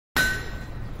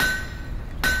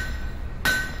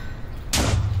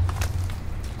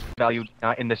value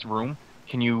not in this room,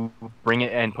 can you bring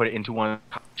it and put it into one of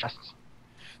the chests?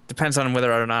 Depends on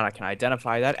whether or not I can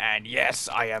identify that. And yes,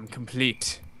 I am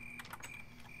complete.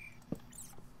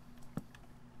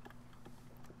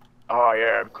 I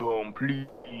am complete.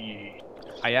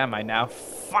 I am. I now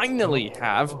finally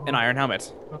have an iron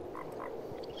helmet.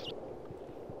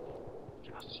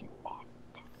 Yes, you are.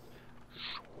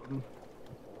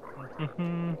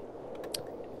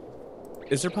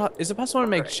 Is it possible to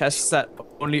make chests that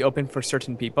only open for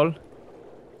certain people?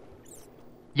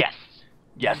 Yes.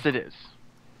 Yes, it is.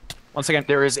 Once again,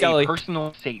 There is Skelly. a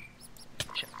personal safe.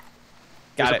 Got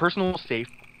There's it. a personal safe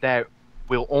that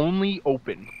will only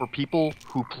open for people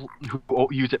who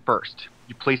use it first.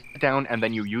 You place it down and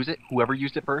then you use it. Whoever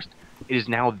used it first, it is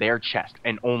now their chest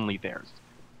and only theirs.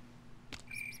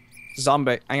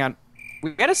 Zombie. Hang on.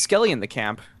 We got a Skelly in the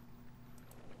camp.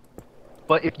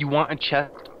 But if you want a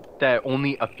chest that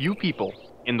only a few people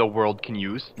in the world can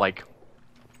use, like,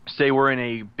 say we're in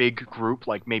a big group,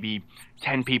 like maybe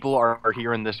 10 people are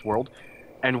here in this world,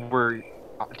 and we're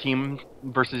team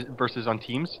versus on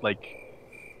teams, like,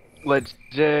 let's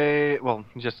say, well,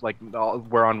 just like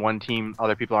we're on one team,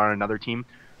 other people are on another team,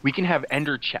 we can have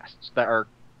ender chests that are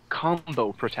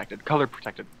combo protected, color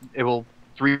protected. It will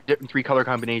three color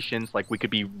combinations, like we could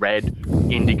be red,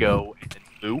 indigo, and then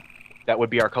blue. That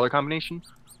would be our color combination.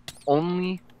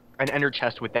 Only an ender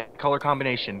chest with that color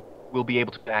combination will be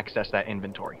able to access that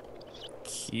inventory.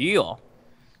 Cool.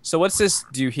 So what's this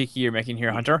doohickey you're making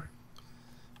here, Hunter?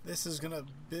 This is gonna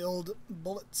build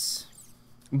bullets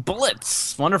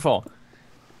Bullets. Wonderful.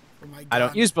 for my gun. I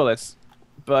don't use bullets,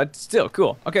 but still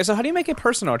cool. Okay, so how do you make a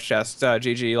personal chest,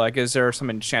 GG? Like, is there some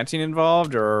enchanting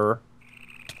involved, or?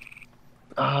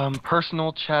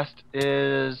 Personal chest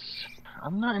is...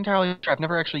 I'm not entirely sure. I've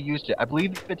never actually used it. I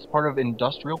believe it's part of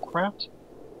industrial craft.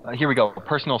 Here we go.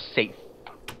 Personal safe.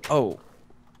 Oh,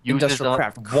 Uses industrial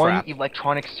craft. one Crap.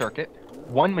 electronic circuit,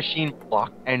 one machine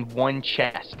block, and one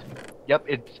chest. Yep,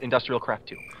 it's industrial craft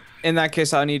too. In that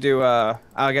case, I need to.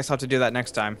 I guess I'll have to do that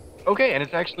next time. Okay, and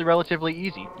it's actually relatively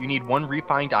easy. You need one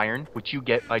refined iron, which you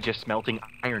get by just smelting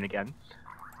iron again,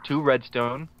 2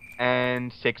 redstone,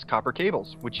 and 6 copper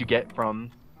cables, which you get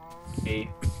from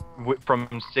from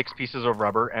 6 pieces of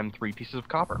rubber and 3 pieces of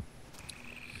copper.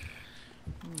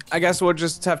 I guess we'll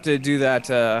just have to do that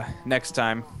next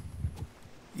time,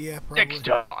 Yeah, probably. Next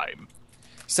time.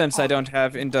 since I don't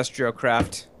have industrial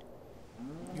craft.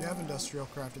 You have industrial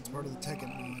craft. It's part of the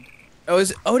Tekkit mod. Oh,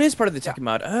 it is part of the Tekkit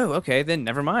mod. Oh, okay, then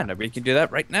never mind. We can do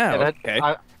that right now. Yeah, Okay.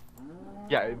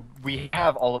 Yeah, we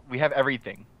have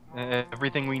everything.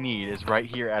 Everything we need is right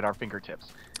here at our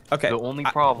fingertips. Okay. The only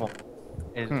problem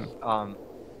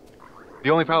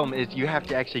is you have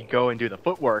to actually go and do the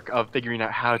footwork of figuring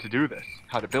out how to do this,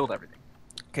 how to build everything.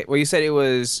 Okay. Well, you said it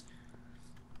was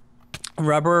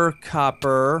rubber,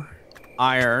 copper,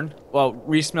 iron. Well,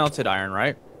 resmelted iron,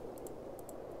 right?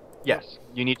 Yes,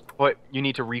 you need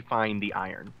to refine the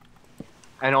iron,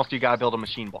 and also you gotta build a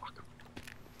machine block.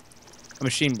 A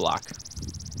machine block.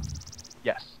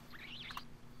 Yes.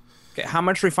 Okay. How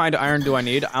much refined iron do I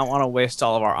need? I don't want to waste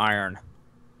all of our iron.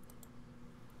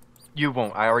 You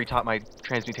won't. I already taught my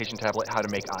transmutation tablet how to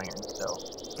make iron, so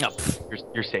Nope.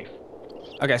 you're safe.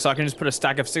 Okay, so I can just put a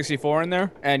stack of 64 in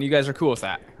there, and you guys are cool with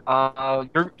that.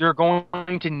 You're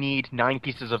going to need 9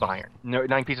 pieces of iron,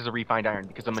 9 pieces of refined iron,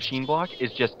 because a machine block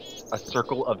is just a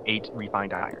circle of 8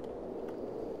 refined iron.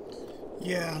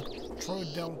 Yeah, Troy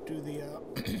don't do the.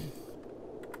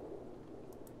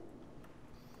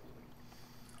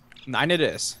 9 it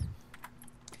is.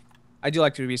 I do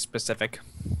like to be specific.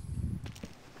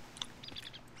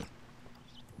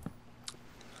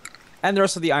 And the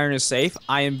rest of the iron is safe.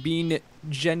 I am being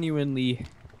genuinely,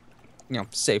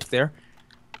 safe there.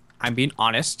 I'm being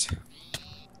honest.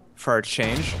 For a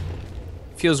change.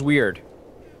 Feels weird.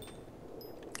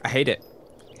 I hate it.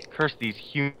 Curse these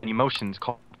human emotions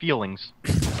called feelings.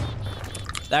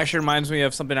 That actually reminds me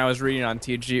of something I was reading on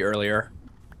TG earlier.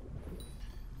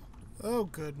 Oh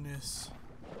goodness,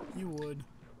 you would.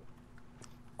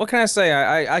 What can I say?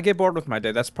 I get bored with my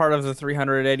day. That's part of the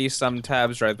 380 some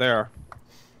tabs right there.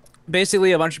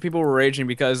 Basically, a bunch of people were raging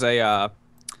because of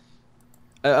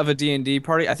a D&D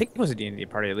party. I think it was a D&D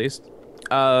party at least. 2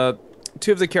 of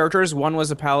the characters, one was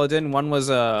a paladin, one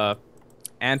was a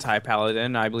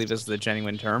anti-paladin, I believe is the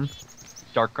genuine term.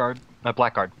 Dark guard,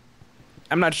 black guard.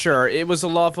 I'm not sure. It was a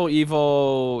lawful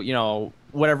evil,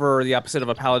 whatever the opposite of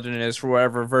a paladin is for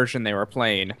whatever version they were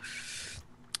playing.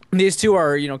 These 2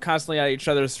 are, constantly at each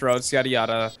other's throats, yada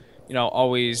yada.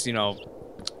 Always,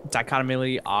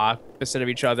 dichotomically opposite of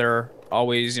each other.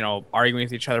 Always, arguing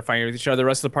with each other, fighting with each other. The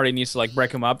rest of the party needs to,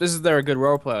 break them up. This is their good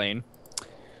role playing.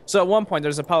 So at one point,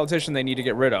 there's a politician they need to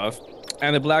get rid of,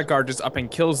 and the Blackguard just up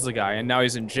and kills the guy, and now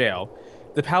he's in jail.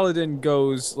 The Paladin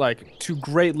goes like to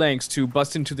great lengths to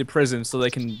bust into the prison so they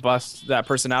can bust that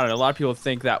person out, and a lot of people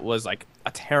think that was like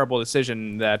a terrible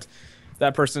decision, that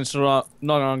that person should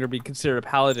no longer be considered a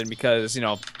Paladin because, you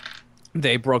know,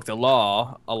 they broke the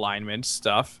law alignment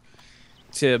stuff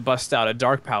to bust out a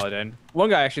Dark Paladin. One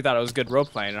guy actually thought it was good role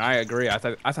playing, and I agree. I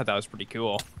thought that was pretty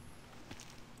cool.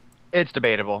 It's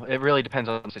debatable. It really depends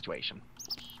on the situation.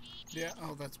 Yeah.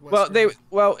 Oh, that's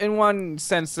Well, in one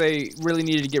sense they really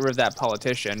needed to get rid of that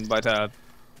politician, but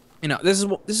you know, this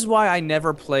is why I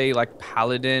never play like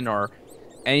Paladin or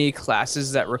any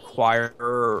classes that require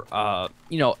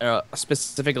you know, a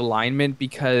specific alignment,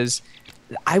 because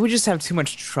I would just have too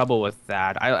much trouble with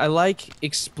that. I like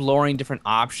exploring different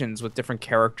options with different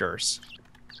characters.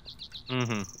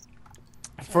 Mm-hmm.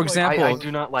 For example, I do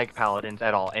not like paladins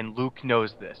at all, and Luke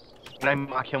knows this. When I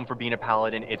mock him for being a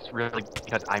paladin, it's really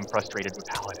because I'm frustrated with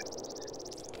paladins.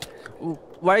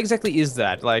 why exactly is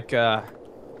that? Like,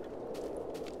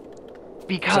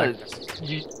 Because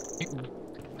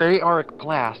they are a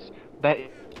class that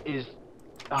is,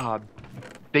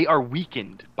 they are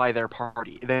weakened by their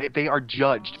party. They are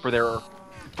judged for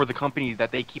the company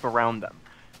that they keep around them.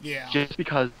 Yeah. Just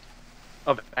because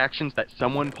of actions that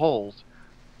someone pulls,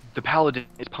 the paladin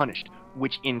is punished,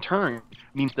 which in turn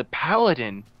means the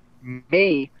paladin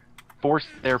may force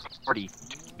their party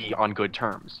to be on good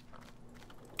terms.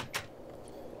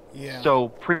 Yeah. So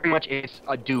pretty much it's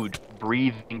a dude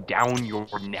breathing down your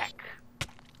neck.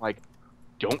 Like,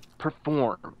 don't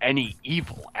perform any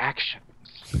evil actions.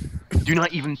 Do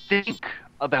not even think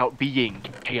about being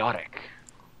chaotic.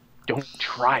 Don't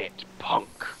try it, punk.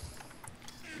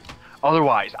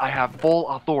 Otherwise, I have full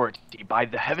authority by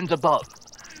the heavens above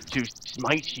to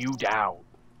smite you down.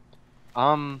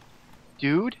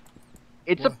 Dude?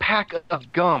 It's a pack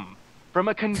of gum from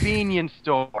a convenience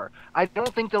store. I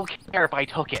don't think they'll care if I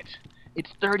took it. It's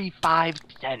 35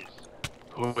 cents.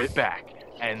 Put it back,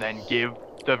 and then give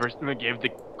the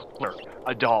clerk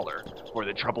 $1 for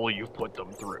the trouble you've put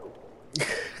them through.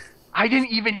 I didn't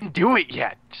even do it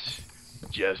yet.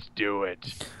 Just do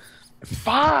it.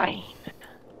 Fine.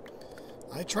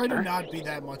 I try to not be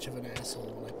that much of an asshole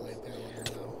when I play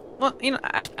Paladin, though. well, you know,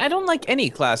 I don't like any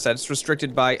class that's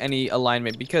restricted by any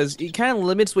alignment, because it kind of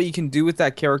limits what you can do with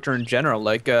that character in general.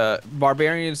 Like,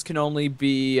 barbarians can only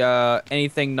be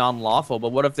anything non-lawful,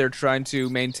 but what if they're trying to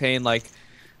maintain like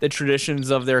the traditions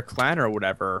of their clan or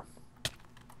whatever?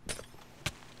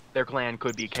 Their clan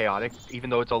could be chaotic, even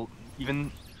though it's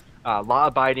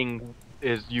law-abiding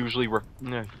is usually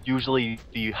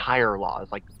the higher laws,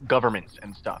 like governments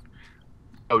and stuff.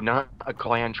 So not a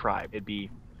clan tribe. It'd be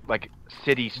like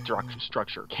city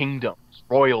structure, kingdoms,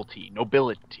 royalty,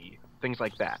 nobility, things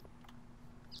like that.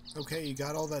 Okay, you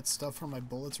got all that stuff for my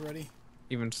bullets ready?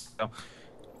 Even so.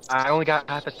 I only got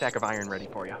half a stack of iron ready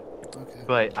for you, Okay.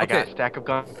 but I got Okay. a stack of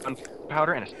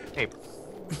gunpowder and a stack of paper.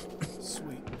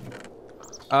 Sweet.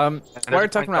 And While you're there's a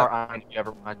talking point about, iron if you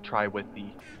ever want to try with the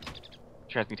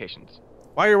transmutations.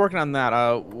 while you're working on that,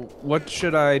 what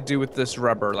should I do with this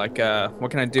rubber? Like,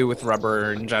 what can I do with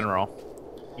rubber in general?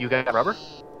 You got rubber?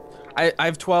 I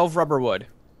have 12 rubber wood.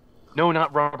 No,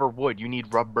 not rubber wood. You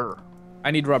need rubber.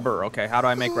 I need rubber. Okay, how do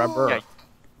I make rubber? Yeah,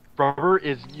 rubber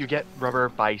is, you get rubber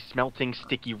by smelting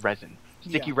sticky resin.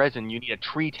 Sticky Yeah. resin, you need a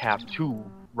tree tap to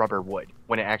rubber wood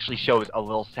when it actually shows a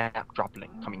little sap dropping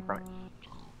coming from it.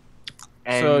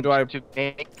 And So do I- to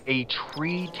make a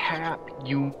tree tap,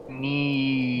 you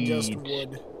need Just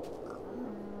wood.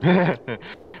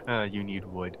 you need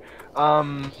wood.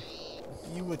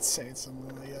 You would say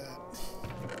something like that.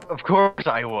 Of course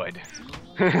I would.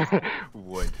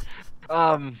 Would.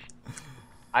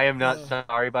 I am not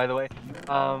sorry, by the way.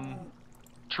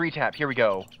 Tree tap, here we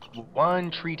go.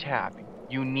 One tree tap.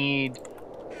 You need...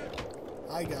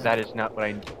 I got That it. is not what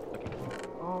I'm looking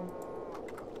for.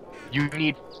 You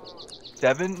need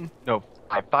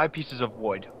five pieces of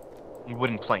wood.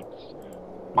 Wooden planks.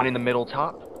 One in the middle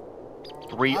top.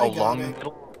 Three I got along the it.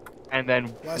 middle. And then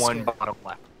one Wesker. bottom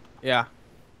left. Yeah.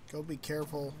 Go be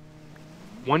careful.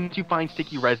 Once you find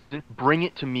sticky resin, bring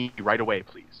it to me right away,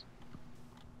 please.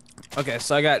 Okay,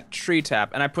 so I got tree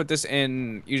tap, and I put this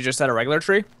in. You just said a regular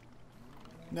tree?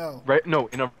 No. Right? No,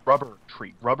 in a rubber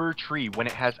tree. Rubber tree when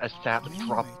it has a sap Really?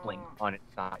 dropping on its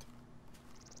side.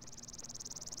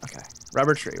 Okay,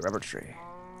 rubber tree, rubber tree.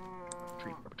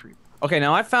 Rubber tree. Okay,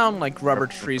 now I found like rubber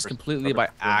Rubber, trees rubber, completely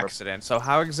rubber, by rubber. accident. So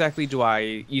how exactly do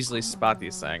I easily spot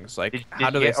these things? Like, Did how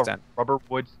do you they get a stand? rubber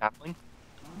wood sapling?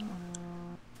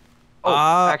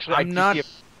 Oh, actually, I I'm do not. see a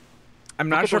I'm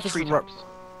Look not at sure if those it's tree rubber. tops.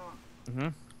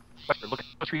 Mhm. Wester, look at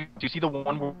the tree. Do you see the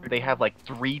one where they have like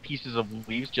 3 pieces of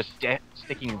leaves just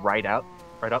sticking right out,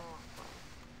 right up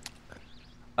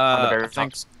on the very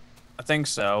top? I think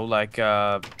so. Like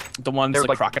the ones They're the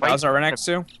like crocodiles are next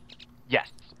to.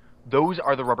 Yes, those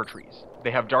are the rubber trees.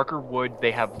 They have darker wood.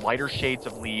 They have lighter shades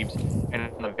of leaves,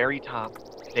 and on the very top,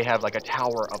 they have like a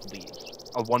tower of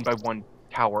leaves, a 1 by 1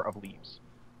 tower of leaves.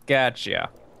 Gotcha.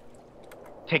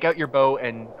 Take out your bow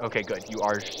and okay, good. You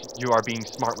are being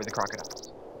smart with the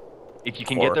crocodiles. If you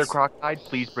can get their Course. crocodile,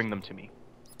 please bring them to me.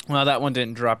 Well, that one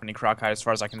didn't drop any crocodile as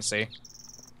far as I can see.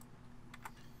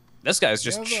 This guy's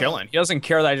just Yeah, but- chilling. He doesn't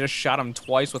care that I just shot him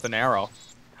twice with an arrow.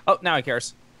 Oh, now he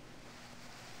cares.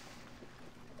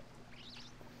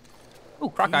 Ooh, Can you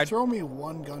crocodile. throw me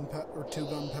 1 gunpowder or 2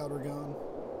 gunpowder gun?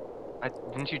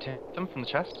 Didn't you take them from the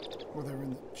chest? Or they're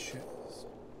in the chest?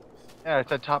 Yeah,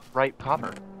 it's a top right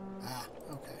copper. Ah,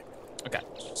 okay. Okay,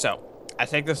 so I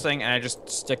take this thing and I just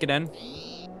stick it in.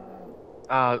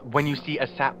 When you see a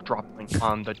sap dropping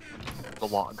on the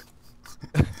log.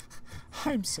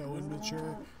 I'm so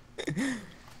immature.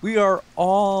 We are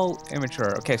all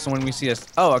immature. Okay, so when we see this,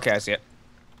 oh, okay, I see it.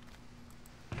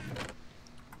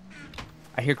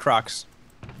 I hear crocs.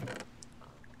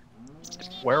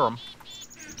 Just wear them.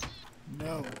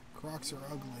 No, crocs are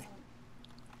ugly.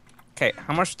 Okay,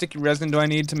 how much sticky resin do I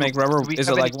need to make rubber? Do we Is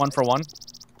it have like any- 1 for 1?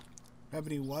 Have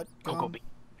any what? Cocoa Gun? bean.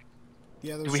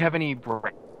 Yeah, there's Do we have any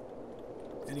bread?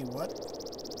 any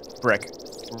what? Brick.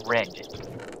 Bread.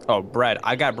 Oh, bread.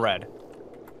 I got bread.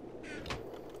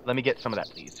 Let me get some of that,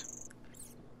 please.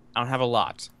 I don't have a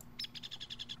lot.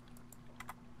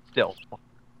 Still. I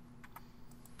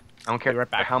don't care Be right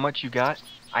back. how much you got.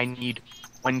 I need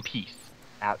 1 piece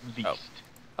at least.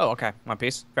 Oh, okay. 1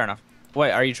 piece. Fair enough.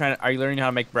 Wait, are you learning how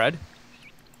to make bread?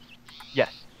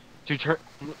 Yes. To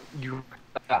use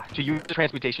the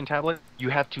transmutation tablet, you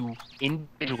have to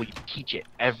individually teach it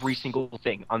every single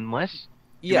thing, unless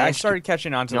you Yeah, I manage to started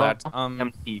catching on to that.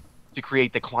 empty to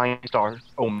create the Client Star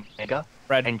Omega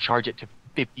Bread. and charge it to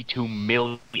 52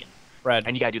 million. Bread.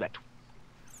 And you gotta do that.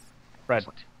 Bread.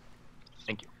 Excellent.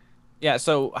 Thank you. Yeah,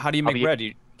 so how do you I'll make be- bread?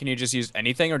 Can you just use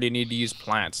anything, or do you need to use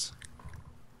plants?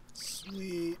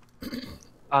 Sweet.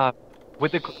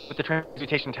 With the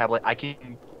transmutation tablet, I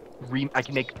can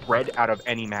make bread out of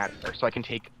any matter. So I can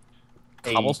take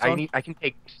Cobblestone? I can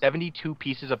take 72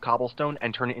 pieces of cobblestone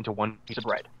and turn it into 1 piece of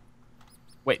bread.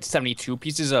 Wait, 72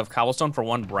 pieces of cobblestone for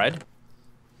 1 bread?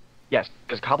 Yes,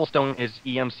 because cobblestone is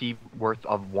EMC worth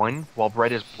of 1, while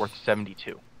bread is worth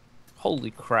 72. Holy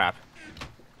crap.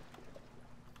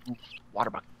 Water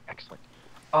bucket, excellent.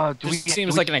 This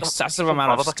seems like an excessive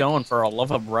amount of stone for a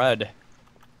loaf of bread. Do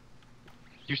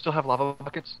you still have lava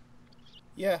buckets?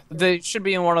 Yeah, They should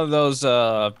be in one of those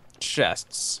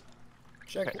chests.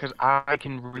 check it. Because I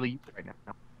can really use it right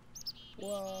now.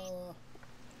 Well,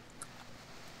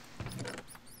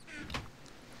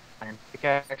 Iron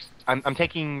pickaxe. I'm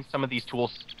taking some of these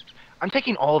tools. I'm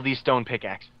taking all of these stone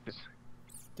pickaxes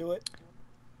do it.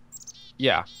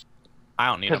 Yeah. I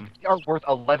don't need because them. they are worth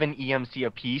 11 EMC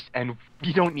apiece, and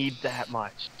we don't need that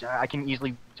much. I can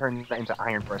easily turn that into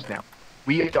iron for us now.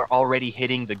 We are already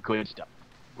hitting the good stuff.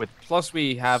 With Plus,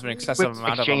 we have an excessive amount of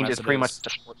them exchange as is it pretty much.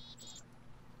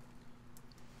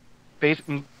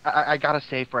 I gotta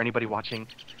say, for anybody watching,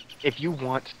 if you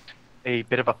want a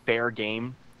bit of a fair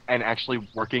game and actually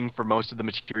working for most of the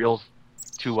materials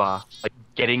to like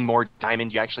getting more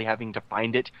diamond, you actually having to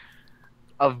find it.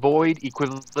 Avoid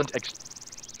equivalent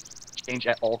exchange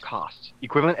at all costs.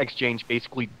 Equivalent exchange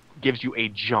basically gives you a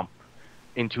jump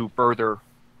into further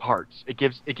parts. It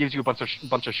gives you a bunch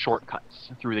of shortcuts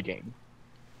through the game.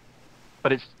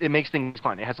 But it makes things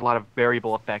fun. It has a lot of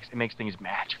variable effects. It makes things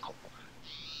magical.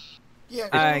 Yeah, I-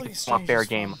 quality It's not exchange fair is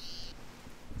game. fun.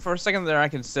 For a second there, I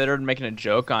considered making a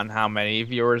joke on how many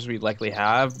viewers we likely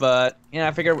have, but yeah,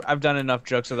 I figure I've done enough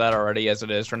jokes of that already as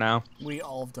it is for now. We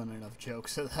all have done enough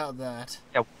jokes about that.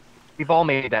 We've all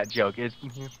made that joke.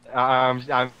 I'm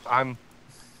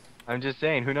just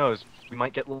saying. Who knows? We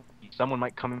might get lucky. Someone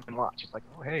might come in and watch. It's like,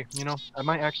 oh hey, I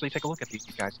might actually take a look at these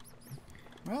guys.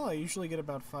 Well, I usually get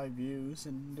about 5 views,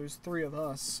 and there's 3 of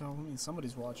us, so I mean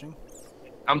somebody's watching.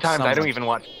 Sometimes I don't Someone. even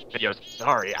watch videos.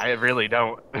 Sorry, I really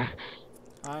don't.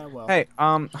 Well. Hey,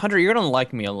 Hunter, you're gonna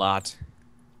like me a lot.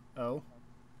 Oh,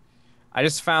 I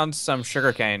just found some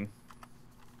sugarcane.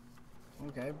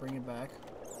 okay, bring it back.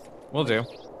 Will do.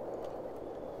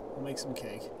 We'll make some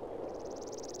cake. Do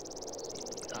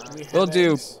we have Will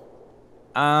do. eggs?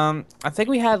 I think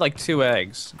we had like 2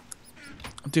 eggs.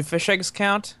 Do fish eggs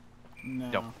count? No.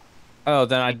 No. Oh,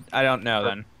 then I don't know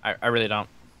then. I really don't.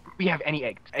 We have any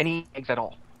eggs at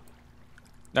all?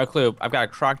 No clue. I've got a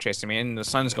croc chasing me and the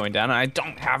sun's going down and I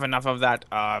don't have enough of that,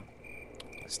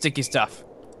 Sticky stuff.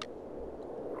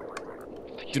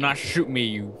 Do not shoot me,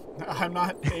 you. I'm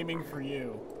not aiming for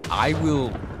you. I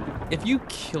will. If you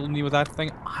kill me with that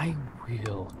thing, I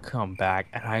will come back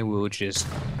and I will just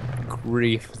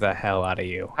grief the hell out of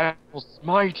you. I will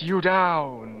smite you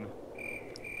down.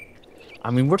 I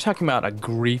mean, we're talking about a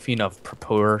griefing of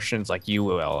proportions like you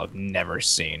will have never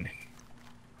seen.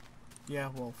 Yeah,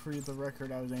 well, for the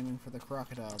record, I was aiming for the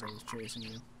crocodile that was chasing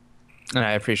you. And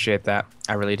I appreciate that.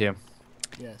 I really do.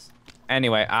 Yes.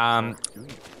 Anyway,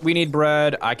 we need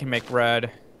bread. I can make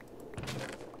bread.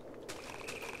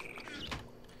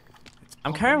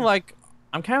 I'm kind of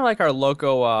like our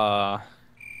local,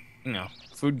 you know,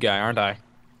 food guy, aren't I? A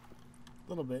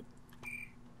little bit.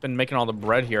 Been making all the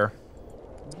bread here.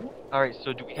 Alright,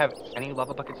 so do we have any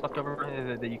lava buckets left over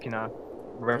that you can,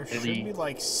 There should really... be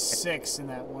like 6 in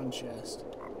that one chest.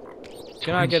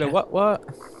 Can I get a what?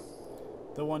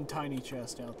 The one tiny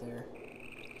chest out there.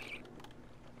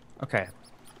 Okay.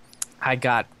 I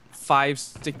got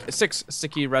 6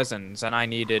 sticky resins, and I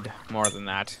needed more than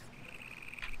that.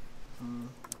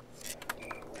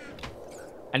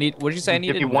 I need. What did you say? I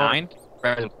Give needed me one 9.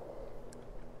 resin.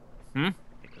 Hmm.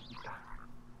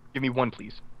 Give me one,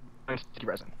 please. One sticky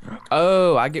resin.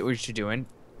 Oh, I get what you're doing.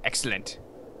 Excellent.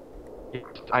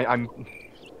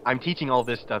 I'm teaching all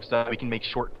this stuff so that we can make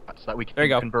shortcuts, so that we There you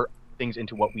can go. convert things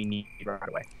into what we need right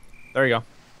away. There you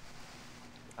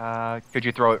go. Could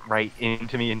you throw it right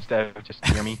into me instead of just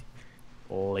near me?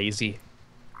 Lazy.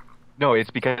 No, it's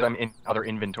because I'm in other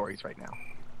inventories right now.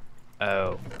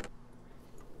 Oh.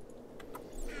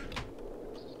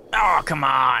 Oh, come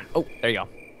on. Oh, there you go.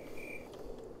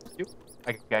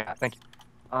 Thank you.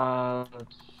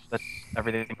 That's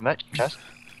everything from that chest.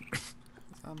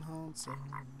 Somehow, so...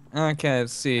 Okay,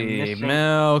 let's see. missing-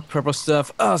 Milk, purple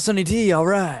stuff. Oh, Sunny D, all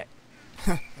right.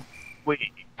 Wait,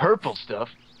 purple stuff?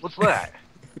 What's that?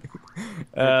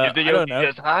 I don't know.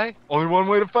 As high? Only one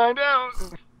way to find out.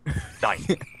 Die.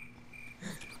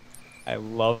 I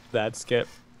love that skip.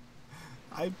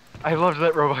 I loved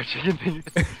that robot chicken thing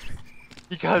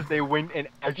because they went and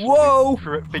actually Whoa!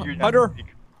 figured Hunter! out.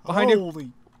 Behind you.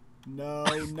 Holy... No,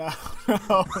 no,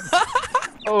 no.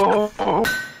 Oh,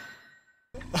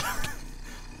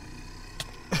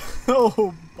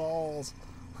 Oh, balls.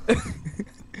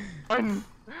 run!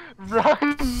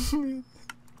 Run!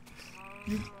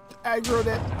 You aggroed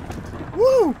it.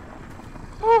 Woo!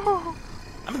 Oh,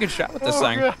 I'm a good shot with this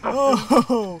thing. God.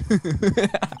 Oh!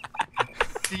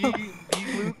 See,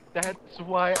 Luke, that's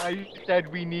why I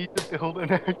said we need to build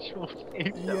an actual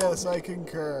safe zone. Yes, I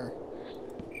concur.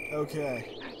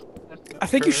 Okay. I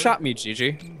think you shot me,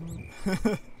 Gigi.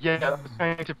 Yeah,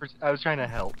 I was trying to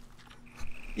help.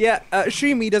 Yeah,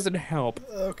 shooting me doesn't help.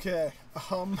 Okay.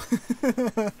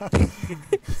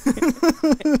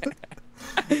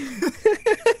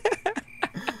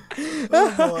 Oh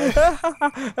boy.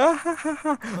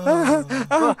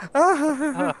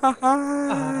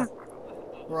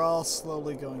 We're all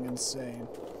slowly going insane.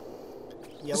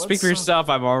 Yeah, Speak for yourself,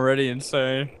 I'm already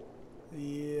insane.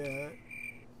 Yeah.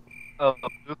 Oh,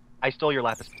 Luke, I stole your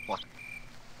lapis block,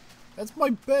 That's my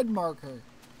bed marker.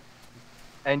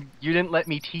 and you didn't let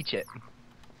me teach it.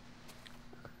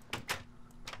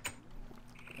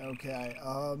 Okay,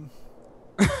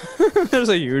 There's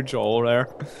a huge hole there.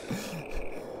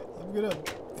 I'm gonna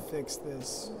fix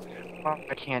this.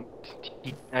 I can't.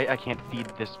 I can't feed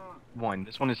this one.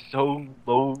 This one is so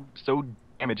low, so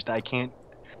damaged. I can't.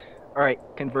 All right,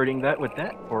 converting that with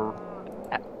that, or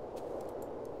that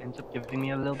ends up giving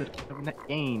me a little bit of a net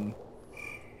gain.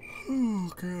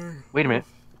 Okay. Wait a minute.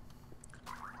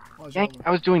 Watch Dang, out.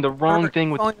 I was doing the wrong Robert,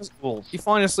 thing with falling- the tools. You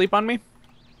falling asleep on me?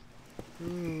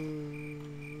 Nope.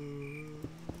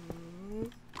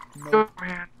 Oh,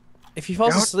 man. If he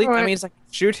falls Don't asleep, do that it. means I can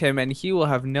shoot him and he will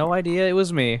have no idea it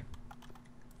was me.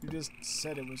 You just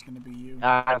said it was gonna be you.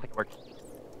 I don't think it worked.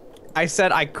 I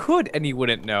said I could and he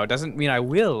wouldn't know. Doesn't mean I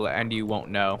will and you won't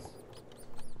know.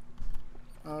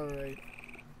 Alright.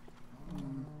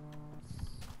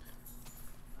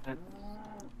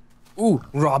 Ooh,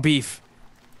 raw beef.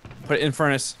 Put it in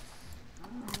furnace.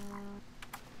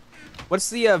 What's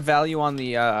the value on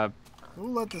the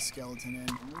Who let the skeleton in?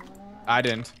 I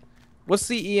didn't. What's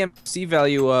the EMC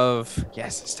value of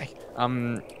steak?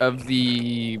 Of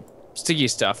the sticky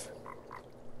stuff?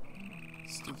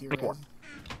 Sticky Pick one. resin.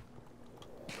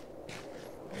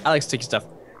 I like sticky stuff.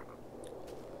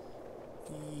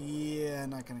 Yeah,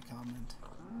 not gonna comment.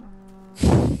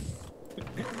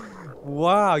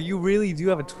 Wow, you really do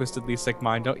have a twistedly sick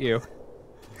mind, don't you?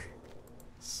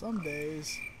 Some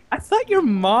days. I thought your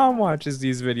mom watches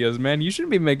these videos, man. You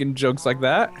shouldn't be making jokes like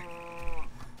that.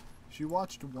 She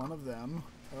watched one of them.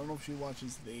 I don't know if she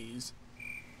watches these.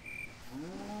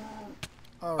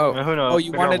 Alright. Who knows? Oh,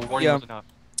 you Maybe our wanted warning the was enough.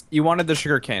 you wanted the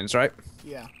sugar canes, right?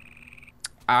 Yeah.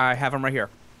 I have them right here.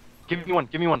 Give me one.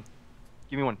 Give me one.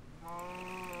 Give me one.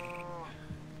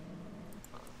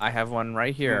 I have one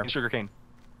right here. Sugar cane.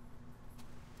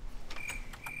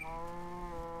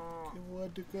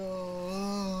 What to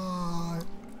go?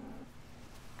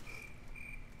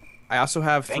 I also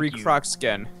have Thank 3 you. croc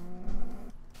skin.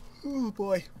 Oh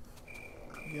boy.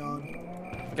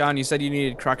 Yawn. Gon, you said you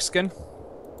needed croc skin?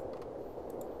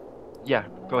 Yeah.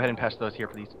 Go ahead and pass those here,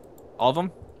 please. All of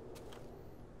them?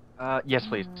 Yes,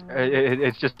 please.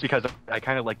 It's just because I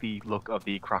kind of like the look of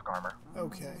the croc armor.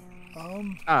 Okay.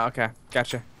 Oh, okay.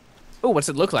 Gotcha. Oh, what's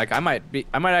it look like? I might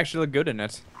actually look good in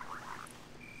it.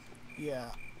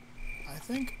 Yeah. I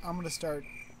think I'm gonna start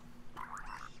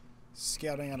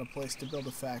scouting out a place to build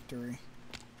a factory.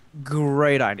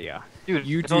 Great idea. Dude,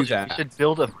 You I told do that.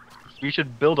 We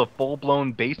should build a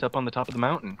full-blown base up on the top of the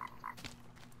mountain.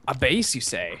 A base, you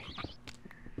say?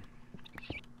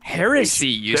 Heresy,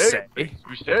 you say? You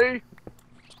say?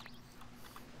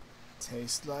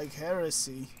 Tastes like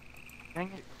heresy. Dang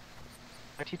it. Did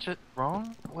I teach it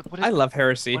wrong? What is I love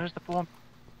heresy. What is the full?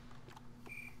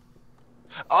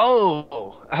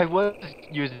 Oh, I was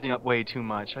using up way too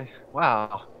much.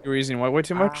 Wow. You're using what way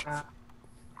too much?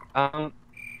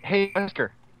 Hey,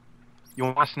 Oscar. You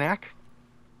want a snack?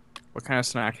 What kind of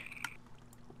snack?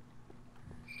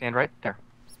 Stand right there.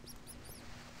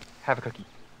 Have a cookie.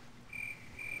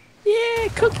 Yeah,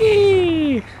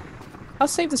 cookie! I'll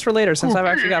save this for later since I've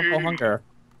actually got full hunger.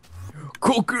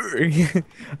 Cookie!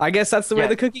 I guess that's the way Yeah,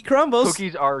 the cookie crumbles.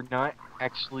 Cookies are not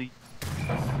actually.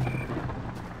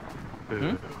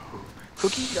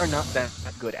 Cookies are not that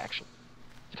good, actually.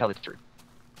 To tell the truth.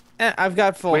 I've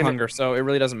got full Wait a minute. hunger, so it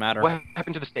really doesn't matter. What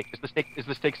happened to the steak? Is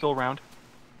the steak still around?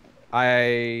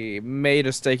 I made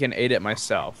a steak and ate it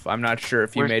myself. I'm not sure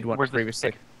if you made one where's the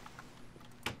previously. steak?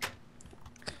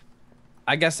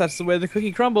 I guess that's the way the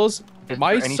cookie crumbles. Is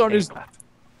My there any son steak is left?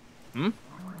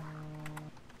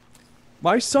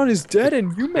 my son is dead,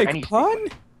 and you there any make steak pun.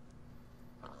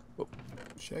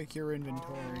 Check your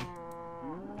inventory.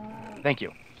 Thank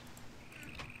you.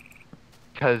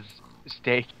 Because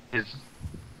steak is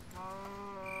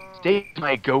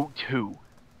my go-to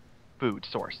food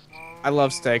source. I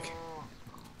love steak.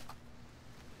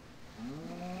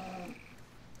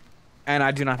 And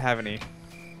I do not have any.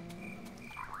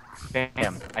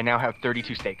 Bam! I now have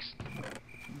 32 steaks.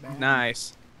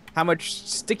 Nice. How much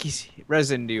sticky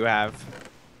resin do you have?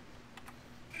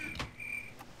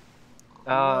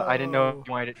 I didn't know if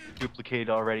you wanted it duplicated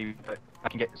already, but I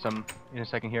can get some in a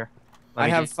second here. Let I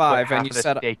me have just put 5, half and you of the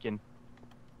said steak in.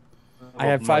 I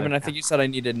have 5, and I half. think you said I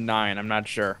needed 9. I'm not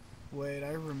sure. Wait, I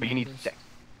remember. But you need 6.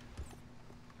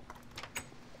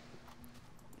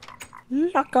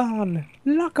 Lock on,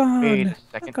 lock on, Wait a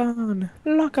second. lock on,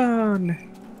 lock on.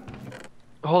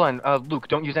 Hold on, Luke.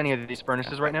 Don't use any of these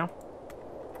furnaces right now.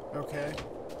 Okay.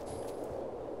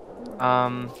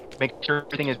 Make sure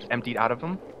everything is emptied out of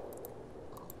them.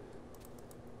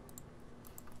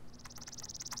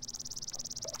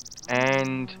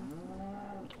 And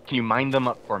can you mine them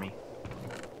up for me?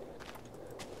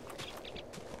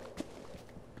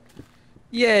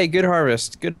 Yay, good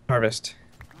harvest, good harvest.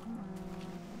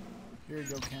 Here you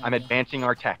go, Canada. I'm advancing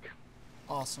our tech.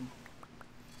 Awesome.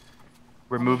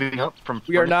 We're moving up from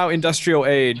We are now industrial to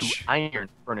age. iron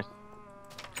furnace.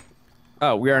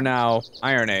 Oh, we are now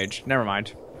Iron Age. Never mind.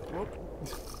 Whoop.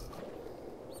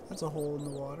 That's a hole in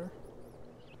the water.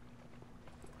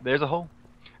 There's a hole.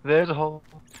 There's a hole.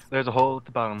 There's a hole at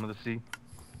the bottom of the sea.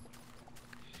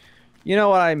 You know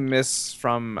what I miss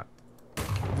from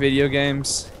video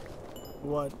games?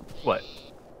 What? What?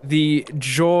 The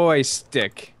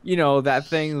joystick. You know, that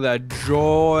thing, the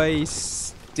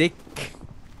joystick.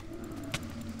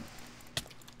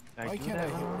 Why can't I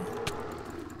hit me?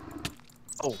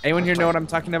 Oh, Anyone here know what I'm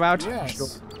talking about?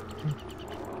 Yes.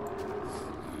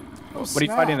 Oh, What are you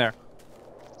fighting there?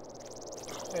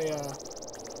 Hey,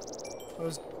 I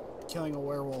was killing a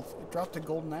werewolf. It dropped a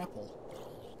golden apple.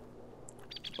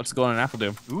 What's the golden apple do?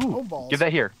 Ooh, Oh, balls. give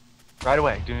that here. Right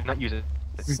away. Do not use it.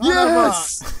 Son of a-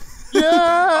 Yes!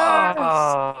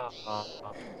 Ah,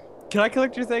 Can I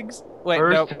collect your things? Wait,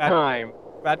 first no, time.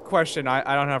 bad question.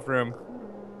 I don't have room.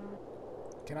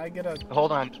 Can I get a...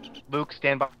 Hold on. Luke,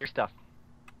 stand by your stuff.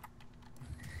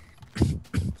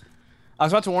 I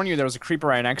was about to warn you there was a creeper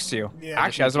right next to you. Yeah.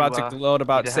 Actually, I was about to gloat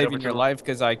about need to head over saving to your the- life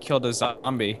because I killed a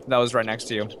zombie that was right next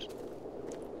to you.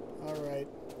 Alright.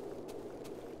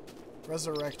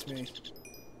 Resurrect me. Just a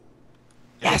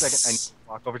Yes! second, I need to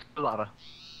walk over to the lava.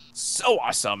 So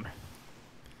awesome.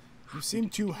 You seem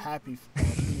too happy for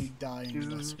me dying,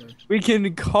 Wesker. We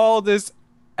can call this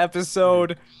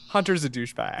episode Hunter's a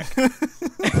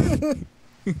douchebag.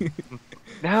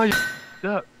 Now you fucked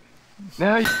up.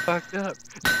 Now you fucked up.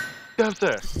 Up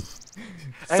there.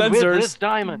 And with this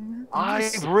diamond, I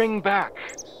bring back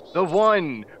the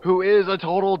one who is a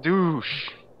total douche.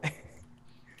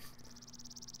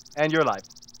 And you're alive.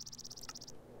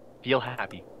 Feel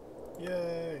happy.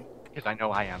 Yay. Because I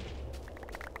know I am.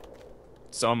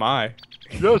 So am I.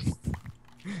 Yes.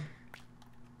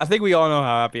 I think we all know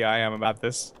how happy I am about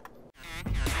this.